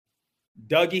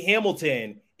Dougie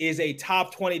Hamilton is a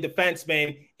top 20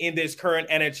 defenseman in this current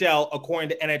NHL, according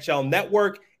to NHL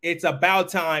Network. It's about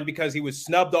time because he was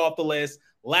snubbed off the list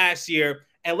last year.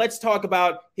 And let's talk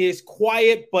about his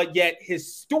quiet but yet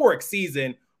historic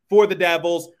season for the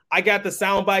Devils. I got the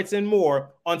sound bites and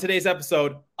more on today's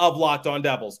episode of Locked On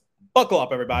Devils. Buckle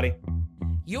up, everybody.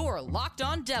 You're Locked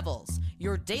On Devils,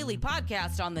 your daily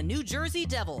podcast on the New Jersey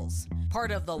Devils.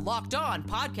 Part of the Locked On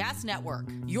Podcast Network,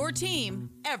 your team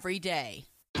every day.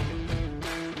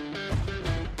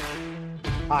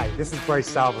 Hi, this is Bryce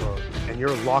Salvador, and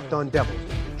you're Locked On Devils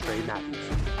with Trey Matthews.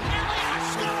 Scores!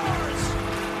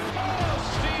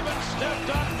 Oh, Steven stepped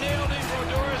up, nailed it.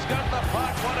 Brodor's got the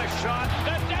puck. What a shot.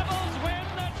 The Devils win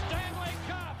the Stanley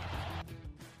Cup.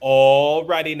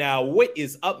 Alrighty now, what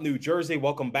is up, New Jersey?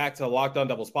 Welcome back to the Locked On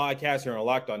Devils podcast here on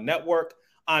Locked On Network.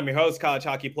 I'm your host, college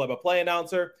hockey play-by-play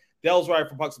announcer, Devils writer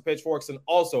for Pucks and Pitchforks, and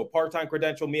also part-time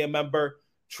credential MIA member,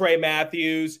 Trey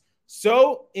Matthews.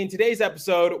 So in today's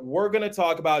episode, we're going to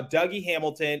talk about Dougie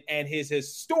Hamilton and his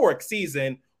historic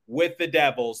season with the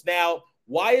Devils. Now,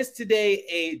 why is today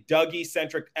a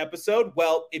Dougie-centric episode?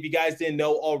 Well, if you guys didn't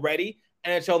know already,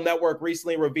 NHL Network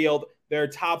recently revealed their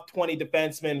top 20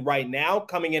 defensemen right now.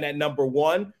 Coming in at number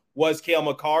 1 was Cale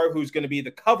Makar, who's going to be the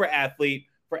cover athlete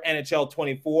for NHL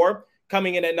 24.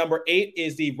 Coming in at number 8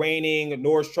 is the reigning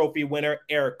Norris Trophy winner,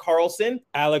 Erik Karlsson.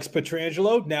 Alex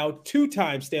Pietrangelo, now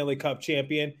 2-time Stanley Cup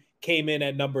champion, came in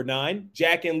at number 9.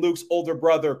 Jack and Luke's older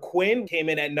brother, Quinn, came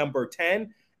in at number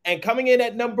 10. And coming in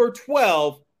at number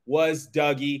 12 was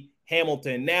Dougie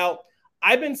Hamilton. Now,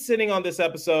 I've been sitting on this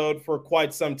episode for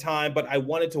quite some time, but I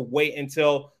wanted to wait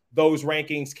until those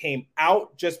rankings came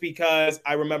out just because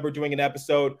I remember doing an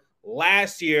episode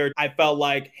last year. I felt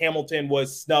like Hamilton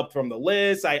was snubbed from the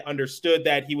list. I understood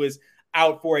that he was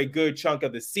out for a good chunk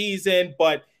of the season,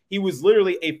 but he was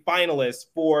literally a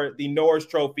finalist for the Norris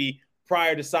Trophy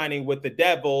prior to signing with the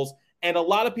Devils. And a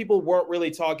lot of people weren't really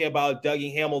talking about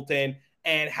Dougie Hamilton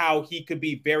and how he could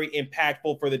be very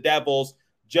impactful for the Devils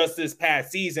just this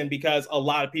past season because a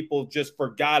lot of people just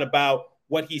forgot about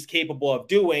what he's capable of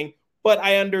doing. But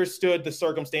I understood the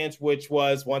circumstance, which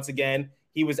was, once again,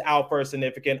 he was out for a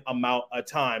significant amount of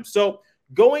time. So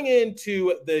going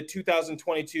into the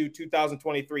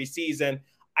 2022-2023 season,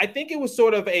 I think it was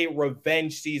sort of a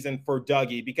revenge season for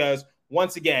Dougie because,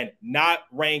 once again, not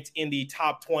ranked in the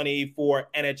top 20 for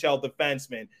NHL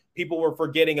defensemen. People were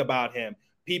forgetting about him.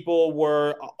 People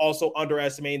were also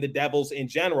underestimating the Devils in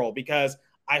general because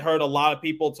I heard a lot of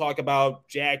people talk about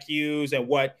Jack Hughes and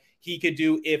what he could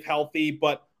do if healthy,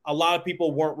 but a lot of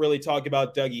people weren't really talking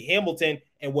about Dougie Hamilton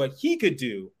and what he could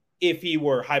do if he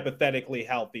were hypothetically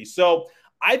healthy. So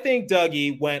I think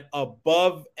Dougie went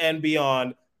above and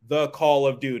beyond the call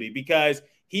of duty because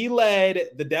he led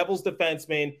the Devils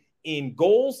defensemen in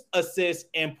goals, assists,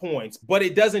 and points. But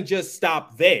it doesn't just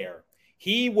stop there.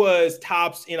 He was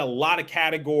tops in a lot of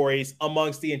categories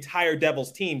amongst the entire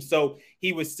Devils team. So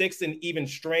he was 6th in even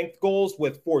strength goals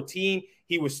with 14.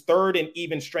 He was 3rd in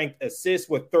even strength assists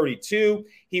with 32.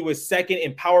 He was 2nd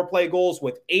in power play goals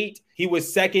with 8. He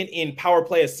was 2nd in power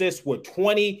play assists with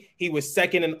 20. He was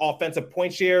 2nd in offensive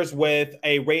point shares with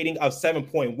a rating of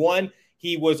 7.1.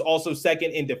 He was also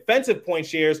 2nd in defensive point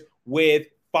shares with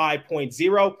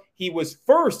 5.0. He was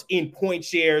 1st in point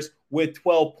shares with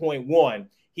 12.1.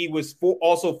 He was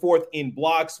also 4th in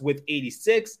blocks with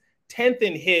 86, 10th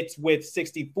in hits with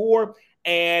 64.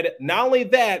 And not only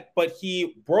that, but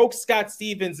he broke Scott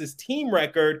Stevens' team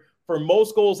record for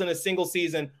most goals in a single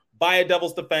season by a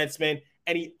Devils defenseman.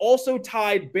 And he also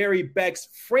tied Barry Beck's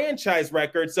franchise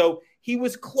record. So he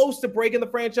was close to breaking the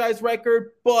franchise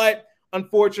record, but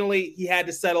unfortunately, he had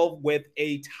to settle with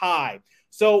a tie.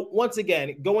 So once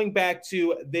again, going back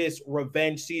to this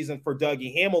revenge season for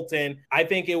Dougie Hamilton, I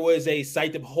think it was a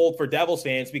sight to behold for Devils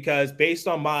fans because based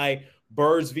on my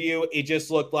bird's view, it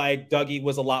just looked like Dougie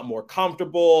was a lot more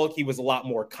comfortable. He was a lot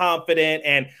more confident.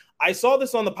 And I saw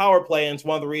this on the power play, and it's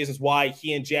one of the reasons why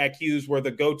he and Jack Hughes were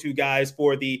the go-to guys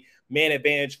for the man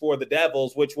advantage for the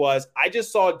Devils, which was I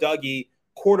just saw Dougie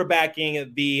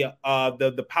quarterbacking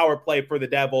the power play for the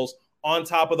Devils on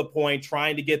top of the point,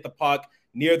 trying to get the puck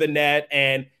near the net,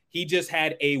 and he just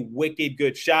had a wicked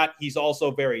good shot. He's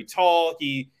also very tall.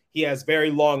 He has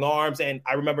very long arms, and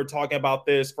I remember talking about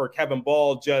this for Kevin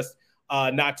Ball just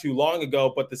not too long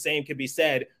ago, but the same can be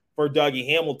said for Dougie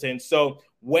Hamilton. So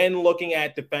when looking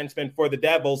at defensemen for the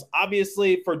Devils,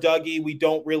 obviously for Dougie, we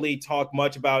don't really talk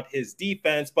much about his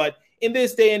defense, but in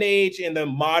this day and age, in the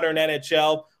modern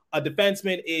NHL, a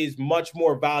defenseman is much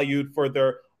more valued for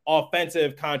their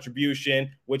offensive contribution,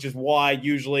 which is why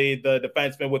usually the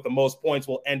defenseman with the most points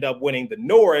will end up winning the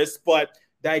Norris. But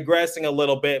digressing a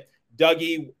little bit,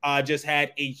 Dougie just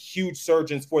had a huge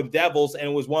surge for the Devils, and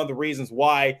it was one of the reasons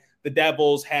why the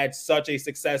Devils had such a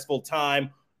successful time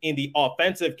in the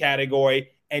offensive category,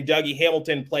 and Dougie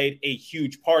Hamilton played a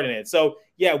huge part in it. So,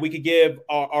 yeah, we could give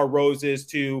our roses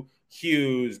to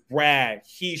Hughes, Brad,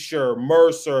 Heischer,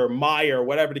 Mercer, Meyer,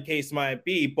 whatever the case might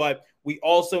be, but we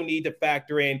also need to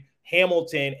factor in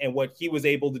Hamilton and what he was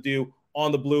able to do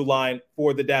on the blue line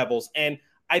for the Devils. And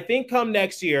I think come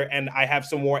next year, and I have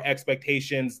some more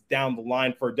expectations down the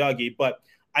line for Dougie, but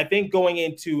I think going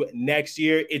into next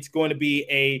year, it's going to be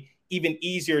a even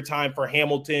easier time for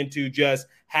Hamilton to just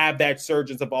have that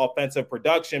surge of offensive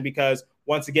production, because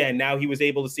once again, now he was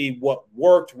able to see what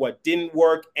worked, what didn't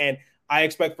work. And I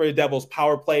expect for the Devils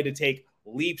power play to take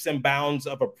leaps and bounds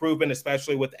of improvement,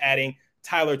 especially with adding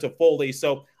Tyler Toffoli.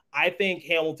 So I think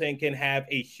Hamilton can have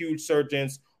a huge surge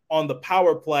on the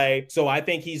power play. So I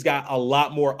think he's got a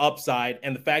lot more upside.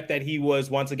 And the fact that he was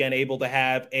once again able to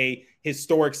have a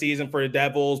historic season for the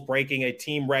Devils, breaking a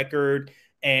team record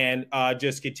and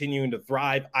just continuing to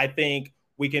thrive, I think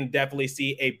we can definitely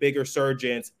see a bigger surge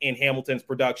in Hamilton's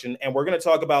production. And we're going to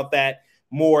talk about that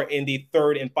more in the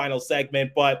third and final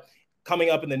segment. But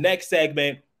coming up in the next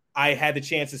segment, I had the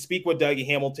chance to speak with Dougie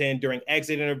Hamilton during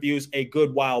exit interviews a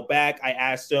good while back. I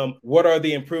asked him what are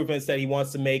the improvements that he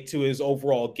wants to make to his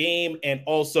overall game, and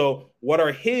also what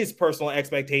are his personal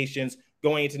expectations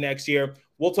going into next year.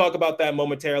 We'll talk about that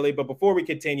momentarily, but before we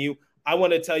continue, I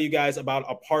want to tell you guys about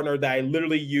a partner that I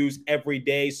literally use every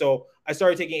day. So I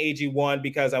started taking AG1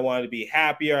 because I wanted to be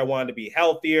happier. I wanted to be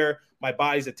healthier. My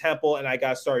body's a temple, and I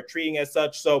got started treating as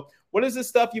such. So what is this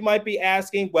stuff, you might be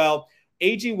asking? Well,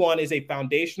 AG1 is a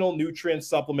foundational nutrient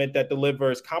supplement that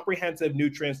delivers comprehensive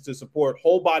nutrients to support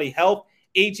whole body health.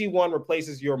 AG1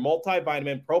 replaces your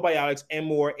multivitamin, probiotics, and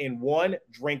more in one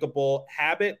drinkable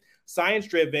habit.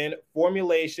 Science-driven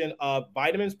formulation of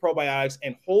vitamins, probiotics,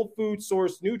 and whole food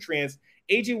source nutrients,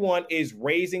 AG1 is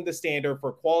raising the standard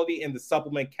for quality in the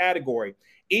supplement category.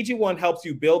 AG1 helps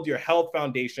you build your health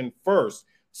foundation first.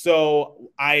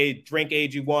 So I drink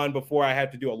AG1 before I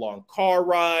have to do a long car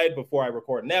ride, before I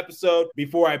record an episode,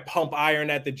 before I pump iron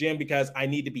at the gym, because I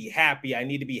need to be happy. I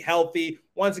need to be healthy.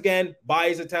 Once again,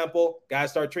 body's a temple. Got to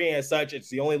start treating it as such. It's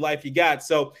the only life you got.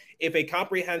 So if a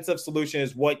comprehensive solution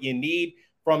is what you need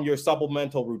from your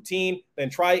supplemental routine, then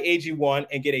try AG1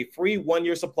 and get a free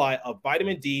 1-year supply of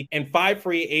vitamin D and 5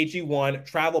 free AG1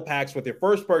 travel packs with your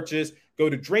first purchase. Go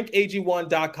to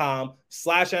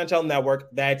drinkag1.com/NHL Network.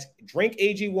 That's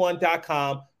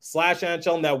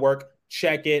drinkag1.com/NHL Network.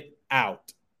 Check it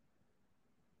out.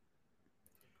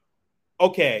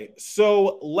 Okay,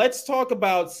 so let's talk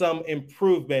about some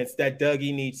improvements that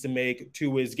Dougie needs to make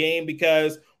to his game,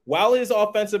 because while his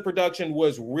offensive production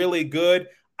was really good,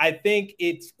 I think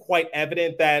it's quite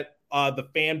evident that the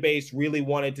fan base really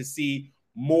wanted to see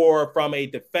more from a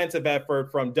defensive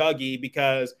effort from Dougie,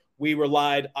 because we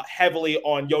relied heavily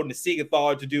on Jonas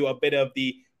Siegenthaler to do a bit of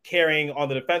the carrying on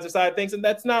the defensive side of things. And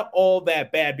that's not all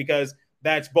that bad, because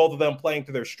that's both of them playing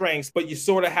to their strengths. But you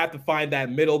sort of have to find that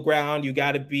middle ground. You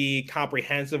got to be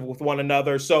comprehensive with one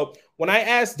another. So when I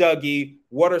asked Dougie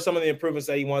what are some of the improvements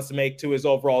that he wants to make to his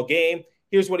overall game,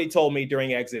 here's what he told me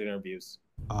during exit interviews.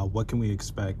 What can we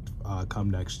expect come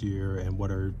next year, and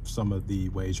what are some of the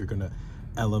ways you're going to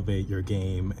elevate your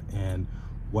game, and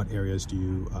what areas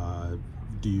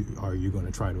are you going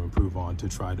to try to improve on to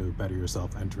try to better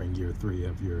yourself entering year 3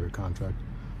 of your contract?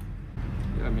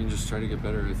 Yeah, I mean, just try to get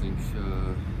better. I think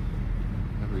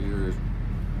every year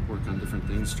work on different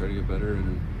things, try to get better,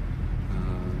 and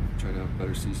try to have a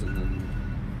better season than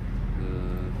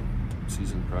the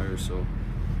season prior. So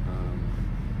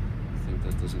I think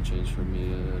that doesn't change for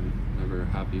me. I'm never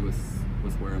happy with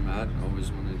where I'm at. I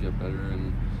always want to get better,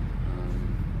 and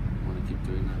want to keep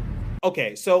doing that.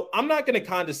 Okay, so I'm not going to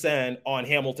condescend on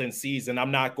Hamilton's season. I'm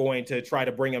not going to try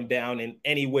to bring him down in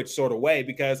any which sort of way,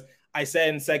 because I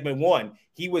said in segment 1,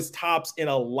 he was tops in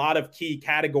a lot of key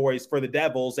categories for the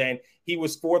Devils, and he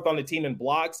was 4th on the team in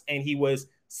blocks, and he was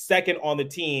 2nd on the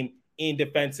team in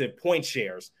defensive point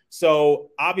shares.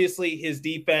 So obviously his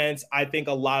defense, I think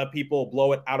a lot of people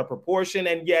blow it out of proportion.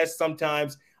 And yes,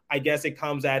 sometimes I guess it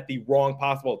comes at the wrong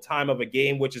possible time of a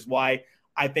game, which is why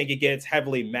I think it gets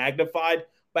heavily magnified.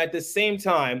 But at the same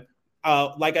time,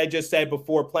 like I just said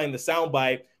before playing the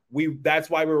soundbite, that's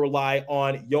why we rely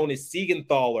on Jonas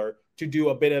Siegenthaler to do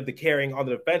a bit of the carrying on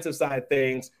the defensive side of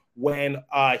things when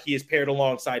he is paired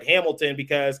alongside Hamilton,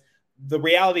 because the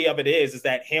reality of it is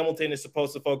that Hamilton is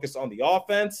supposed to focus on the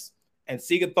offense and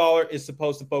Siegenthaler is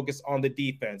supposed to focus on the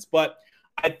defense. But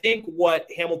I think what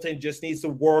Hamilton just needs to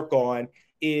work on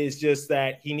is just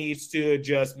that he needs to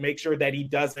just make sure that he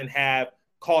doesn't have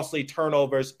costly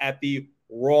turnovers at the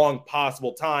wrong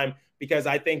possible time, because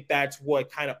I think that's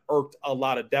what kind of irked a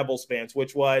lot of Devils fans,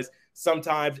 which was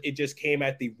sometimes it just came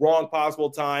at the wrong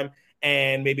possible time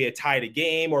and maybe it tied a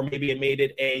game, or maybe it made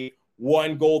it a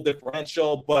 1-goal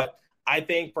differential. But I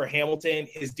think for Hamilton,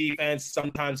 his defense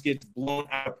sometimes gets blown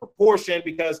out of proportion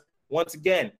because, once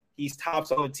again, he's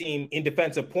tops on the team in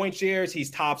defensive point shares.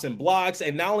 He's tops in blocks.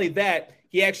 And not only that,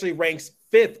 he actually ranks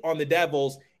 5th on the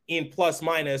Devils in plus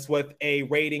minus with a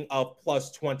rating of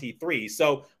plus 23.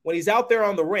 So when he's out there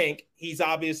on the rink, he's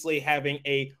obviously having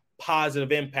a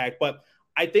positive impact. But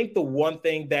I think the one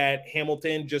thing that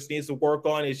Hamilton just needs to work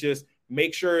on is just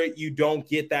make sure you don't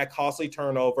get that costly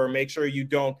turnover. Make sure you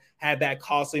don't have that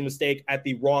costly mistake at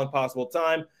the wrong possible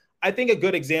time. I think a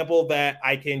good example that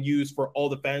I can use for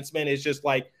all defensemen is just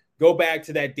like go back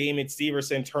to that Damon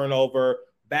Severson turnover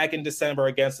back in December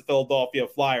against the Philadelphia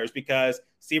Flyers, because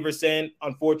Severson,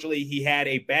 unfortunately, he had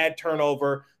a bad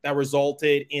turnover that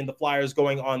resulted in the Flyers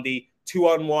going on the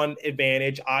 2-on-1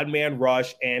 advantage, odd man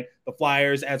rush, and the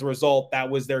Flyers, as a result, that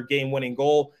was their game-winning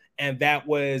goal, and that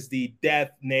was the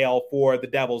death nail for the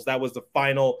Devils. That was the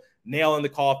final nail in the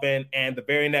coffin, and the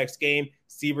very next game,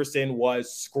 Severson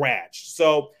was scratched.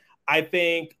 So I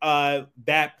think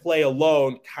that play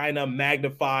alone kind of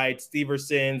magnified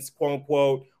Severson's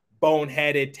quote-unquote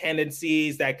boneheaded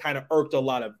tendencies that kind of irked a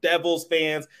lot of Devils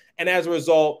fans. And as a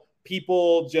result,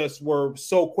 people just were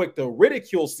so quick to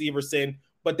ridicule Severson,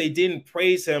 but they didn't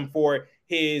praise him for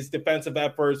his defensive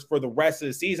efforts for the rest of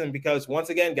the season, because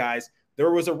once again, guys, there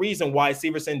was a reason why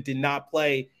Severson did not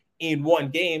play in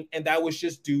one game, and that was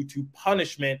just due to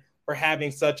punishment for having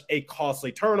such a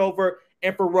costly turnover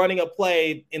and for running a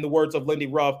play, in the words of Lindy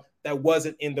Ruff, that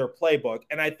wasn't in their playbook.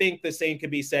 And I think the same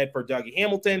could be said for Dougie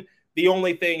Hamilton. The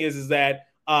only thing is that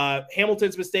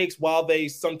Hamilton's mistakes, while they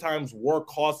sometimes were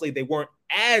costly, they weren't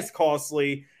as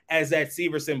costly as that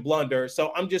Severson blunder.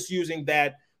 So I'm just using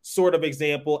that sort of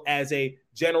example as a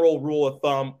general rule of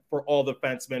thumb for all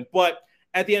defensemen. But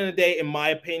at the end of the day, in my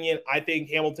opinion, I think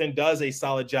Hamilton does a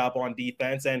solid job on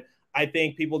defense, and I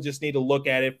think people just need to look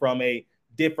at it from a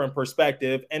different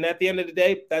perspective. And at the end of the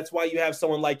day, that's why you have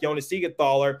someone like Jonas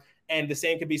Siegenthaler, and the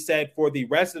same can be said for the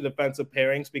rest of the defensive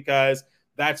pairings, because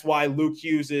that's why Luke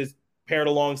Hughes is paired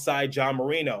alongside John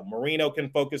Marino. Marino can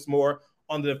focus more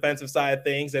on the defensive side of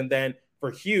things, and then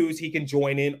for Hughes, he can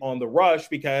join in on the rush,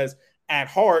 because at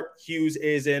heart, Hughes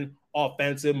is an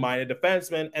offensive-minded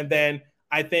defenseman. And then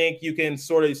I think you can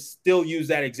sort of still use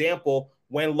that example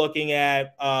when looking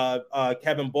at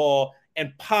Kevin Ball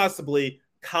and possibly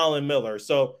Colin Miller.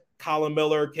 So Colin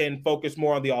Miller can focus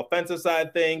more on the offensive side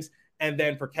of things, and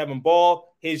then for Kevin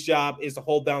Ball, his job is to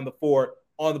hold down the fort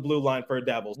on the blue line for the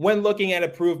Devils. When looking at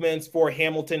improvements for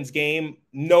Hamilton's game,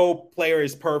 no player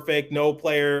is perfect. No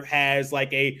player has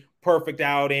like a perfect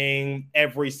outing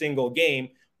every single game.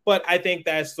 But I think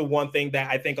that's the one thing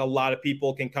that I think a lot of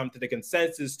people can come to the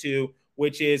consensus to,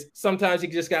 which is sometimes you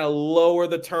just got to lower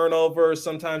the turnover.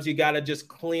 Sometimes you got to just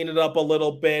clean it up a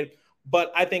little bit.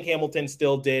 But I think Hamilton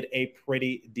still did a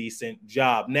pretty decent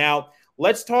job. Now,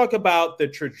 let's talk about the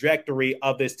trajectory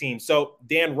of this team. So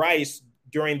Dan Rice,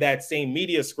 during that same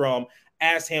media scrum,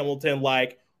 asked Hamilton,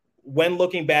 like, when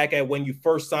looking back at when you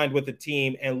first signed with the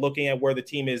team and looking at where the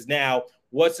team is now,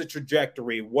 what's the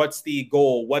trajectory? What's the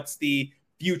goal? What's the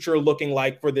future looking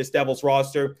like for this Devils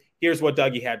roster? Here's what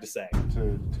Dougie had to say.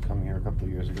 To come here a couple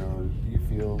of years ago, do you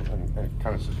feel, and it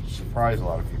kind of surprised a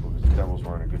lot of people because the Devils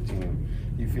weren't a good team,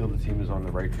 do you feel the team is on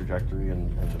the right trajectory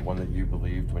and the one that you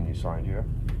believed when you signed here?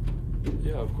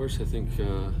 Yeah, of course. I think we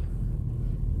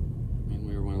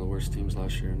were one of the worst teams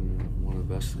last year and one of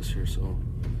the best this year, so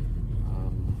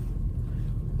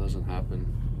it doesn't happen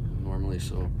normally.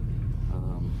 So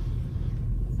I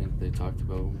think they talked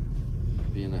about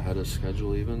being ahead of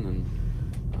schedule even, and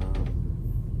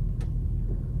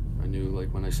I knew,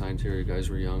 like, when I signed here, guys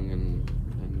were young and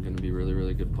going to be really,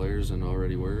 really good players, and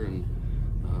already were, and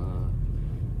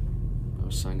I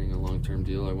was signing a long-term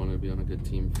deal. I wanted to be on a good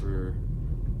team for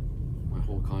my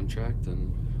whole contract,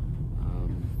 and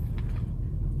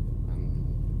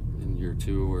in year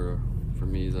two, for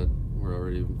me, that we're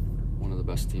already one of the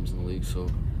best teams in the league, so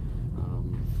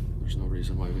there's no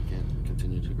reason why we can't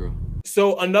continue to grow.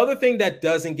 So another thing that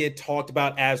doesn't get talked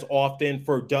about as often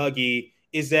for Dougie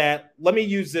is that, let me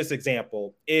use this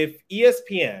example. If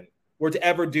ESPN were to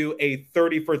ever do a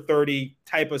 30 for 30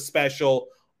 type of special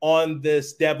on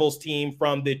this Devils team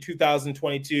from the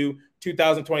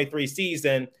 2022-2023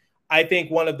 season, I think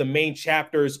one of the main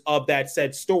chapters of that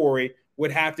said story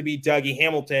would have to be Dougie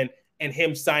Hamilton and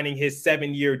him signing his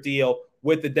 7-year deal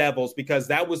with the Devils, because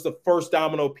that was the first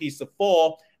domino piece to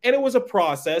fall. And it was a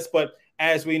process, but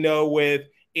as we know with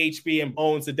HB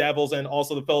owns the Devils and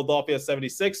also the Philadelphia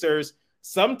 76ers.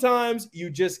 Sometimes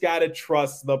you just got to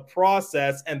trust the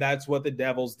process, and that's what the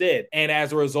Devils did. And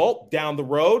as a result, down the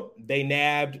road, they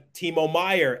nabbed Timo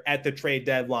Meier at the trade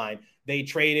deadline. They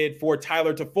traded for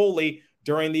Tyler Toffoli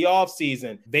during the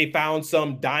offseason. They found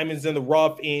some diamonds in the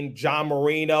rough in John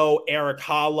Marino, Eric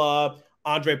Haula.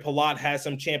 Andre Palat has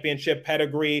some championship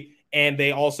pedigree, and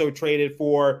they also traded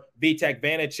for Vitek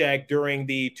Vanacek during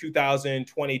the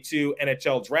 2022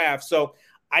 NHL draft. So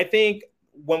I think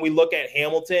when we look at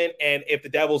Hamilton, and if the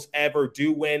Devils ever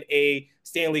do win a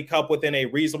Stanley Cup within a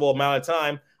reasonable amount of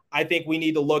time, I think we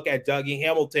need to look at Dougie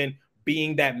Hamilton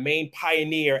being that main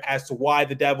pioneer as to why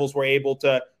the Devils were able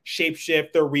to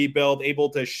shapeshift their rebuild, able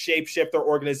to shapeshift their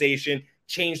organization,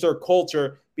 change their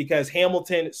culture, because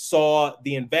Hamilton saw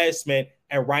the investment,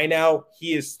 and right now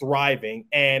he is thriving.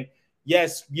 And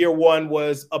yes, year one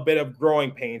was a bit of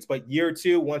growing pains, but year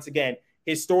two, once again,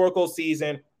 historical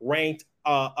season, ranked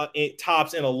it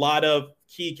tops in a lot of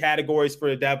key categories for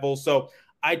the Devils. So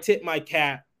I tip my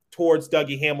cap towards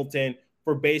Dougie Hamilton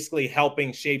for basically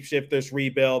helping shapeshift this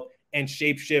rebuild and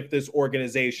shapeshift this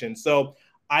organization. So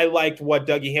I liked what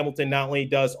Dougie Hamilton not only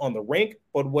does on the rink,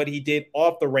 but what he did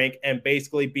off the rink, and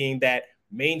basically being that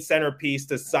main centerpiece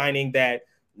to signing that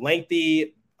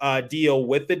lengthy deal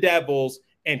with the Devils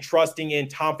and trusting in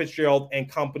Tom Fitzgerald and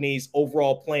company's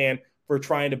overall plan for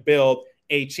trying to build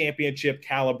a championship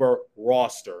caliber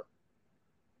roster.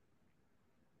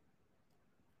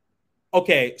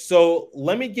 Okay, so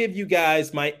let me give you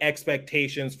guys my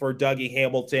expectations for Dougie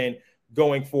Hamilton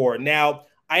going forward. Now,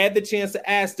 I had the chance to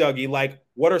ask Dougie, like,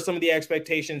 what are some of the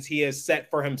expectations he has set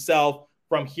for himself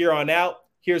from here on out?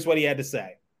 Here's what he had to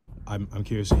say. I'm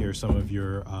curious to hear some of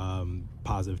your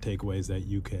positive takeaways that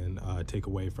you can take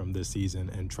away from this season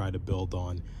and try to build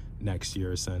on next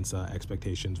year, since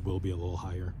expectations will be a little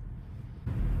higher.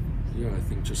 Yeah, I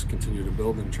think just continue to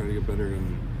build and try to get better,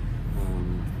 and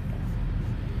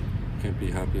can't be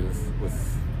happy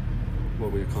with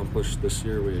what we accomplished this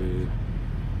year. We're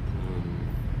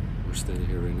standing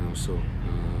here right now, so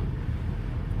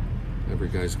every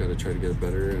guy's got to try to get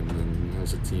better, and then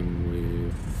as a team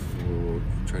we will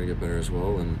try to get better as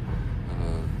well. And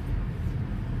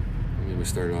I mean, we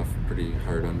started off pretty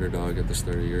hard underdog at the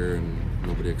start of the year, and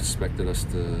nobody expected us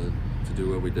to do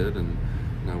what we did, and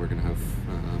now we're going to have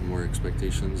more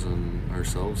expectations on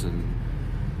ourselves and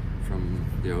from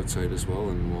the outside as well,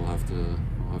 and we'll have to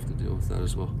deal with that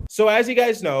as well. So as you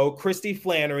guys know, Christy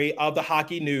Flannery of the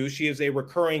Hockey News, she is a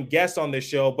recurring guest on this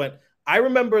show, but I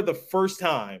remember the first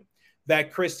time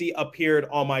that Christy appeared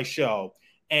on my show,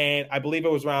 and I believe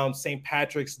it was around St.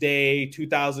 Patrick's Day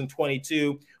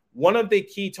 2022. One of the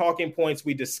key talking points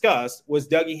we discussed was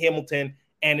Dougie Hamilton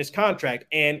and his contract,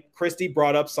 and Christy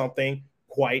brought up something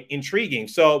quite intriguing.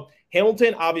 So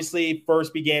Hamilton obviously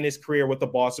first began his career with the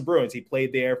Boston Bruins. He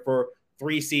played there for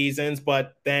 3 seasons,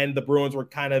 but then the Bruins were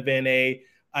kind of in a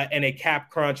cap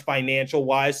crunch financial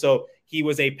wise. So he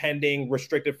was a pending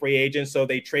restricted free agent. So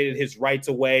they traded his rights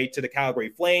away to the Calgary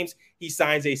Flames. He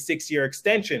signs a 6-year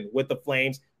extension with the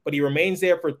Flames, but he remains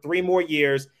there for 3 more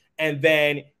years. And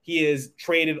then he is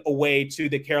traded away to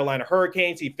the Carolina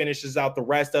Hurricanes. He finishes out the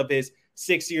rest of his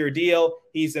 6-year deal.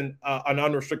 He's an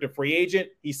unrestricted free agent.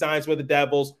 He signs with the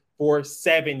Devils for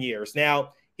 7 years.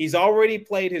 Now, he's already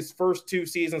played his first 2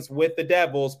 seasons with the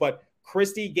Devils, but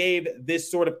Christie gave this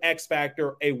sort of X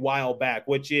factor a while back,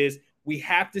 which is we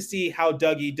have to see how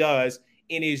Dougie does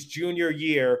in his junior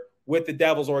year with the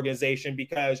Devils organization,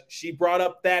 because she brought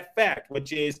up that fact,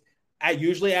 which is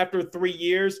usually after 3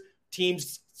 years,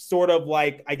 teams sort of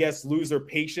like, I guess, lose their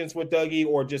patience with Dougie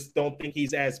or just don't think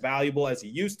he's as valuable as he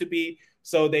used to be.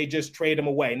 So they just trade him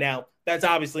away. Now, that's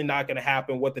obviously not going to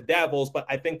happen with the Devils, but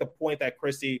I think the point that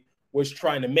Christie was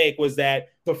trying to make was that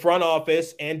the front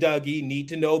office and Dougie need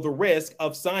to know the risk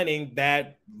of signing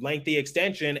that lengthy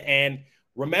extension. And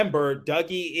remember,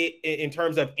 Dougie, in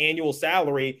terms of annual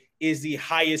salary, is the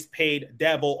highest paid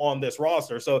Devil on this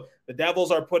roster. So the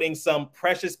Devils are putting some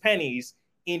precious pennies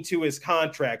into his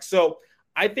contract. So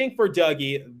I think for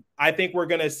Dougie, I think we're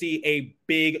going to see a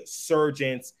big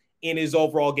surgence in his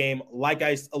overall game, like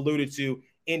I alluded to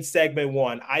in segment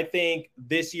 1. I think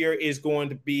this year is going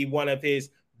to be one of his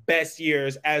best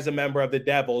years as a member of the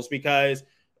Devils, because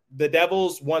the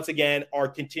Devils, once again, are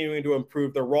continuing to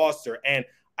improve their roster. And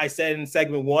I said in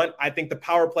segment 1, I think the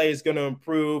power play is going to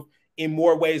improve in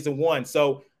more ways than one.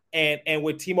 So, and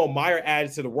with Timo Meier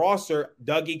added to the roster,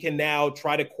 Dougie can now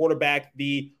try to quarterback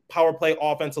the power play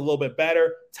offense a little bit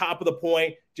better. Top of the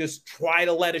point, just try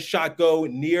to let a shot go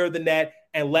near the net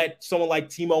and let someone like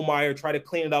Timo Meier try to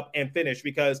clean it up and finish,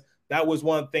 because that was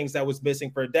one of the things that was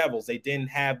missing for the Devils. They didn't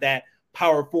have that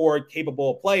power forward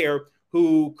capable player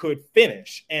who could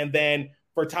finish. And then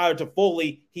for Tyler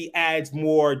Toffoli, he adds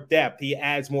more depth. He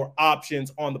adds more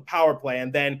options on the power play.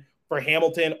 And then for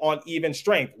Hamilton on even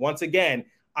strength, once again,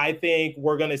 I think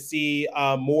we're going to see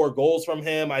more goals from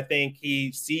him. I think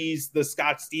he sees the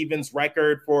Scott Stevens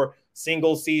record for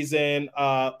single season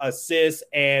assists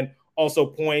and also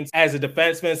points as a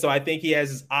defenseman. So I think he has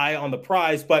his eye on the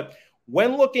prize. But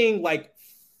when looking like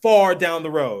far down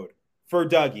the road for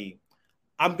Dougie,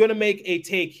 I'm going to make a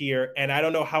take here, and I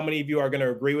don't know how many of you are going to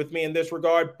agree with me in this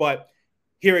regard, but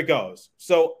here it goes.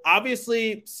 So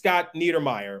obviously, Scott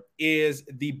Niedermayer is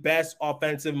the best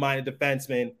offensive-minded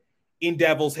defenseman in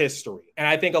Devils history. And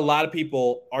I think a lot of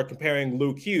people are comparing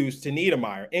Luke Hughes to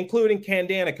Niedermayer, including Ken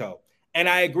Danico. And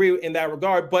I agree in that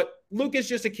regard, but Luke is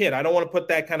just a kid. I don't want to put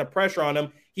that kind of pressure on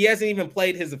him. He hasn't even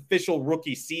played his official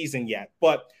rookie season yet.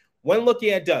 But when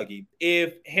looking at Dougie,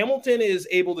 if Hamilton is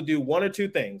able to do one or two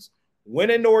things,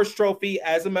 win a Norris Trophy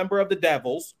as a member of the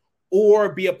Devils,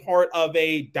 or be a part of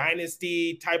a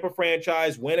dynasty type of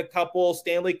franchise, win a couple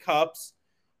Stanley Cups.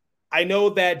 I know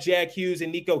that Jack Hughes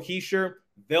and Nico Hischier,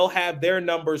 they'll have their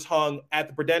numbers hung at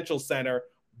the Prudential Center.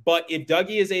 But if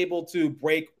Dougie is able to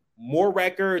break more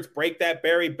records, break that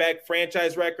Barry Beck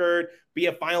franchise record, be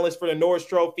a finalist for the Norris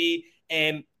Trophy,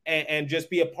 and just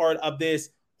be a part of this,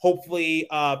 hopefully,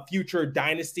 future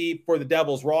dynasty for the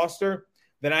Devils roster,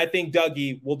 then I think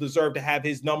Dougie will deserve to have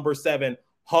his number 7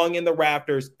 hung in the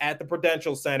rafters at the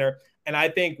Prudential Center. And I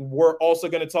think we're also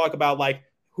going to talk about, like,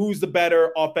 who's the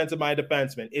better offensive-minded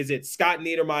defenseman? Is it Scott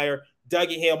Niedermayer,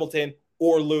 Dougie Hamilton,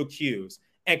 or Luke Hughes?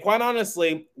 And quite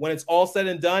honestly, when it's all said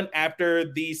and done,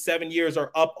 after these 7 years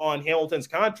are up on Hamilton's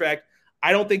contract,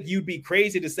 I don't think you'd be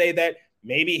crazy to say that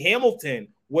maybe Hamilton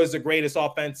was the greatest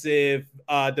offensive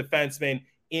defenseman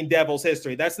in Devils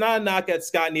history. That's not a knock at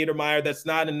Scott Niedermayer. That's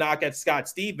not a knock at Scott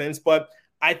Stevens, but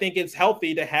I think it's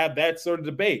healthy to have that sort of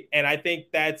debate. And I think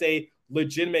that's a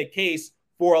legitimate case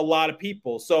for a lot of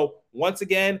people. So once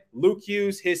again, Luke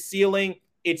Hughes, his ceiling,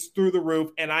 it's through the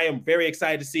roof. And I am very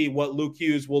excited to see what Luke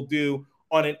Hughes will do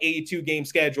on an 82-game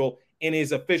schedule in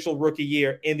his official rookie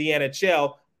year in the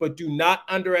NHL. But do not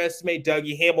underestimate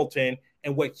Dougie Hamilton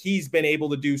and what he's been able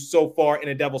to do so far in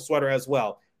a Devil sweater as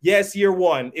well. Yes, year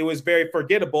one, it was very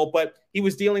forgettable, but he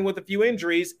was dealing with a few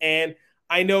injuries. And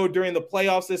I know during the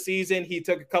playoffs this season, he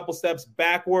took a couple steps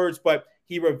backwards, but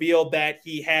he revealed that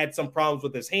he had some problems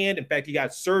with his hand. In fact, he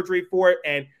got surgery for it.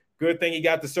 And good thing he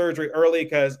got the surgery early,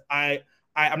 because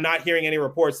I'm not hearing any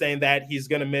reports saying that he's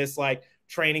going to miss like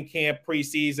training camp,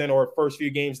 preseason, or first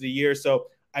few games of the year. So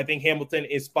I think Hamilton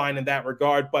is fine in that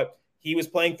regard, but he was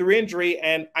playing through injury.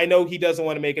 And I know he doesn't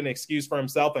want to make an excuse for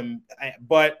himself,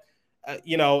 but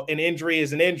an injury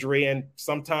is an injury, and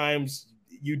sometimes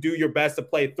you do your best to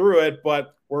play through it,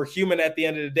 but we're human at the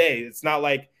end of the day. It's not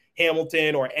like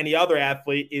Hamilton or any other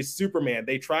athlete is Superman.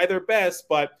 They try their best,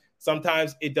 but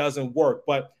sometimes it doesn't work.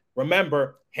 But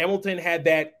remember, Hamilton had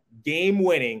that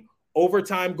game-winning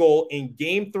overtime goal in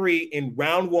Game 3 in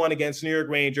Round 1 against New York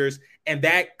Rangers, and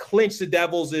that clinched the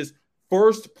Devils'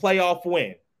 first playoff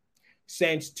win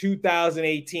since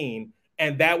 2018,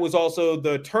 and that was also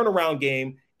the turnaround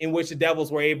game in which the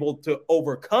Devils were able to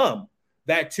overcome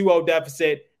that 2-0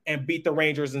 deficit and beat the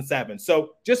Rangers in 7.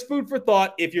 So just food for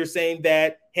thought if you're saying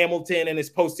that Hamilton and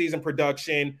his postseason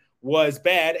production was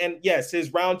bad. And yes,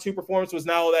 his round 2 performance was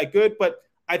not all that good, but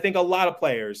I think a lot of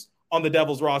players on the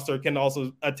Devils roster can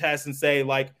also attest and say,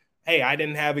 like, hey, I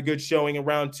didn't have a good showing in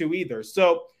round 2 either.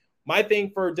 So my thing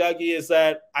for Dougie is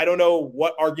that I don't know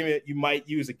what argument you might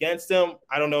use against him.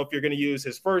 I don't know if you're going to use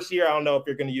his first year. I don't know if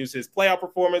you're going to use his playoff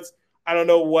performance. I don't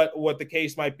know what the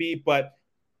case might be, but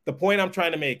the point I'm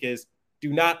trying to make is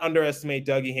do not underestimate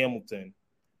Dougie Hamilton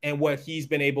and what he's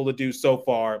been able to do so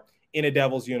far in a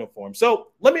Devils uniform. So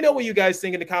let me know what you guys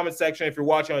think in the comment section. If you're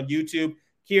watching on YouTube,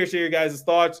 here, share your guys'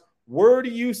 thoughts. Where do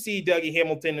you see Dougie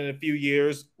Hamilton in a few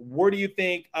years? Where do you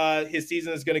think his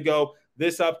season is going to go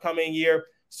this upcoming year?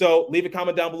 So leave a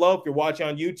comment down below if you're watching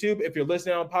on YouTube. If you're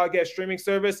listening on podcast streaming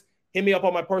service, hit me up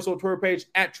on my personal Twitter page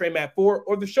at TreyMatt4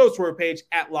 or the show's Twitter page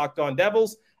at Locked On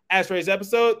Devils. As for today's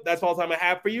episode, that's all the time I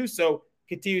have for you. So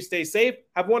continue to stay safe.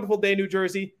 Have a wonderful day, New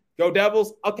Jersey. Go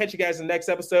Devils. I'll catch you guys in the next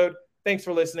episode. Thanks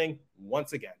for listening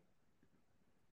once again.